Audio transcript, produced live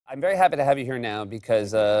I'm very happy to have you here now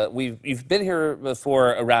because you've been here before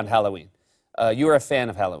around Halloween. You are a fan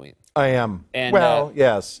of Halloween. I am. And, well,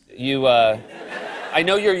 yes. You, I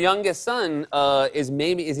know your youngest son is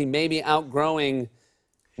he maybe outgrowing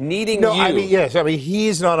needing no, you? I mean, yes. I mean,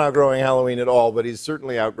 he's not outgrowing Halloween at all, but he's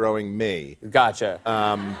certainly outgrowing me. Gotcha.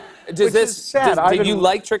 Which is sad. Did you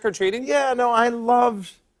like trick-or-treating? Yeah, no, I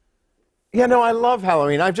love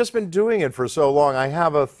Halloween. I've just been doing it for so long. I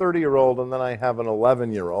have a 30-year-old, and then I have an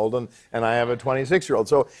 11-year-old, and I have a 26-year-old.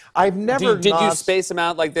 So I've never Did you space them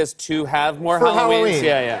out like this to have more for Halloweens? Halloween.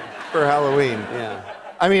 Yeah. For Halloween. Yeah.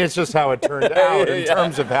 I mean, it's just how it turned out in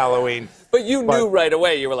terms of Halloween. But you knew right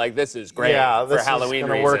away. You were like, "This is great for Halloween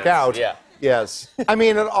reasons. Work out." Yeah. Yes. I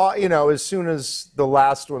mean, as soon as the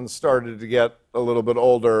last one started to get a little bit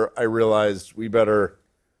older, I realized we better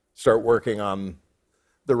start working on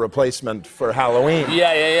the replacement for Halloween.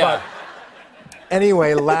 Yeah. But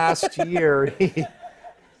anyway, last year,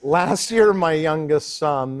 my youngest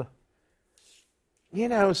son,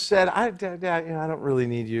 said, Dad, I don't really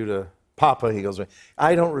need you to, Papa, he goes,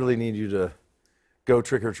 I don't really need you to go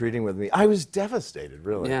trick-or-treating with me. I was devastated,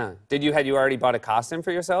 really. Yeah. Had you already bought a costume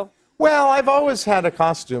for yourself? Well, I've always had a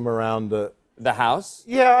costume around the house?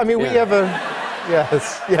 Yeah, I mean, we have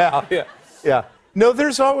yeah. No,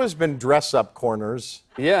 there's always been dress-up corners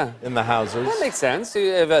in the houses. That makes sense.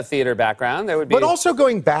 You have a theater background. There would be. But also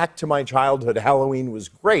going back to my childhood, Halloween was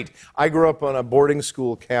great. I grew up on a boarding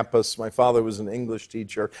school campus. My father was an English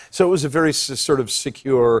teacher, so it was a very sort of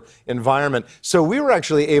secure environment. So we were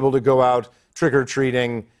actually able to go out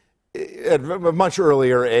trick-or-treating at a much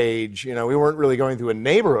earlier age. We weren't really going through a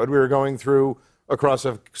neighborhood. We were going through across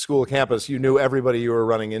a school campus. You knew everybody you were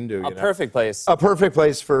running into. A perfect place. A perfect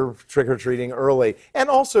place for trick-or-treating early. And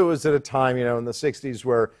also it was at a time, in the 60s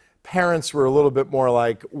where parents were a little bit more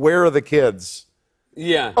like, where are the kids?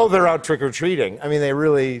 Yeah. Oh, they're out trick-or-treating. I mean, they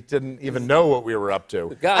really didn't even know what we were up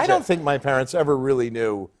to. Gotcha. I don't think my parents ever really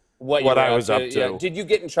knew what I was up to. Yeah. Did you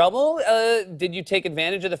get in trouble? Did you take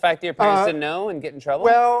advantage of the fact that your parents didn't know and get in trouble?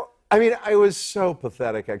 Well, I mean, I was so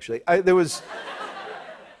pathetic, actually.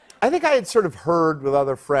 I think I had sort of heard with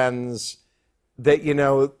other friends that,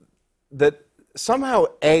 that somehow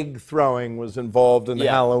egg throwing was involved in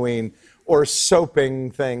Halloween or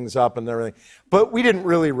soaping things up and everything. But we didn't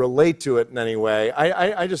really relate to it in any way.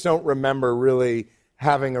 I just don't remember really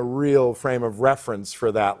having a real frame of reference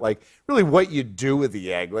for that. Like, really what you do with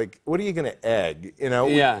the egg. Like, what are you going to egg?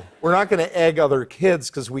 We're not going to egg other kids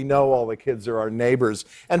because we know all the kids are our neighbors.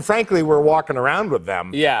 And frankly, we're walking around with them.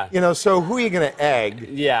 Yeah. So who are you going to egg?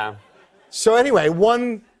 Yeah. So anyway,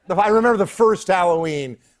 I remember the first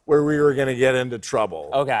Halloween where we were going to get into trouble.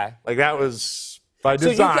 Okay. Like, that was by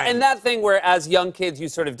design. And that thing where as young kids you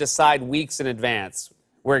sort of decide weeks in advance,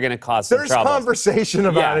 we're going to cause some trouble. There's conversation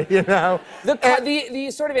about it,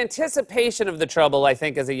 The sort of anticipation of the trouble, I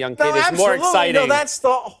think, as a young kid is more exciting. No, that's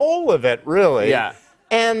the whole of it, really. Yeah.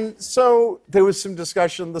 And so there was some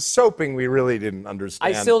discussion. The soaping we really didn't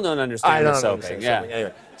understand. I still don't understand the soaping. Understand soaping.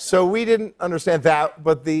 Anyway, so we didn't understand that,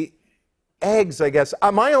 but the eggs, I guess.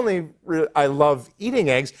 I love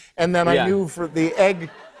eating eggs, and then I knew for the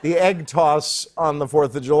egg toss on the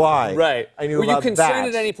 4th of July. Right. I knew Were about that. Were you concerned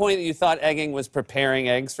at any point that you thought egging was preparing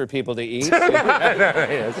eggs for people to eat?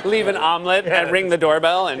 Yes. Leave an omelet and ring the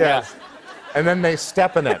doorbell and and then they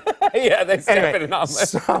step in it. Yeah, they step in an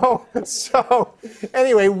omelet. So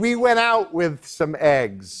anyway, we went out with some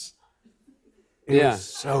eggs. It was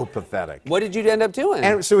so pathetic. What did you end up doing?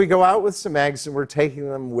 And so we go out with some eggs, and we're taking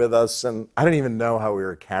them with us, and I don't even know how we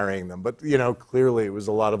were carrying them, but, clearly it was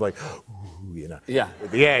a lot of like,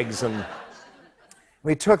 with the eggs, and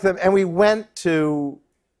we took them, and we went to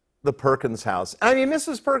the Perkins house. I mean,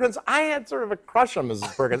 Mrs. Perkins, I had sort of a crush on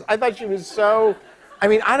Mrs. Perkins. I thought she was so, I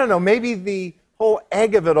don't know, maybe the whole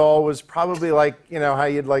egg of it all was probably like, how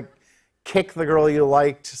you'd like kick the girl you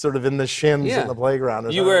liked sort of in the shins in the playground.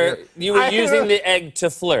 Or you were using the egg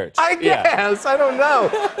to flirt. I guess. I don't know.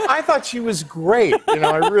 I thought she was great.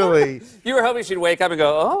 I really. You were hoping she'd wake up and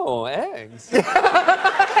go, oh, eggs.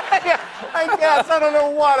 I guess. I don't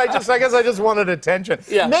know what. I guess I just wanted attention.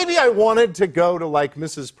 Yeah. Maybe I wanted to go to like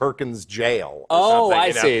Mrs. Perkins' jail. Or something,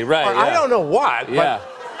 I see. Right. I don't know what. But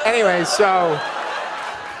anyway, so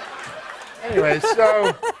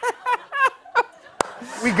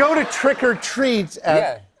we go to trick or treat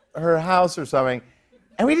at her house or something,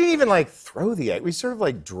 and we didn't even like throw the egg. We sort of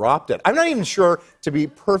like dropped it. I'm not even sure, to be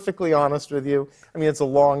perfectly honest with you. I mean, it's a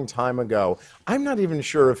long time ago. I'm not even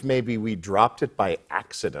sure if maybe we dropped it by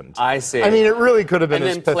accident. I see. I mean, it really could have been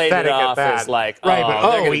as pathetic played it off as that. As like, right,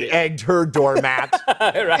 but we egged her doormat.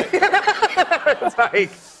 Right. It's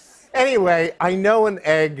like, anyway, I know an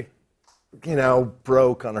egg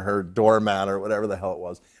broke on her doormat or whatever the hell it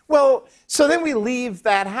was. Well, so then we leave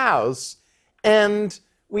that house and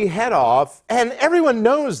we head off, and everyone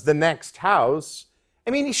knows the next house.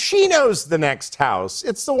 I mean, she knows the next house.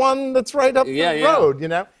 It's the one that's right up the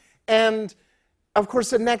road, And of course,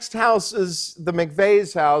 the next house is the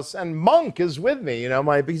McVeigh's house, and Monk is with me.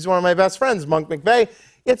 He's one of my best friends, Monk McVeigh.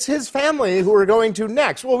 It's his family who we're going to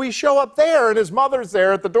next. Well, we show up there, and his mother's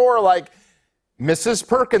there at the door, like, Mrs.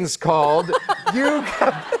 Perkins called. You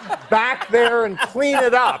get back there and clean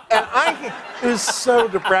it up. And it was so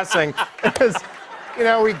depressing. Because,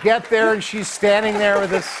 we get there, and she's standing there with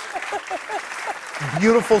this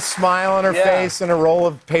beautiful smile on her face and a roll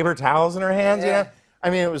of paper towels in her hands. I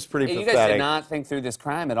mean, it was pretty pathetic. You guys did not think through this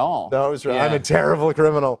crime at all. No, it was. I'm a terrible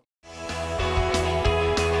criminal.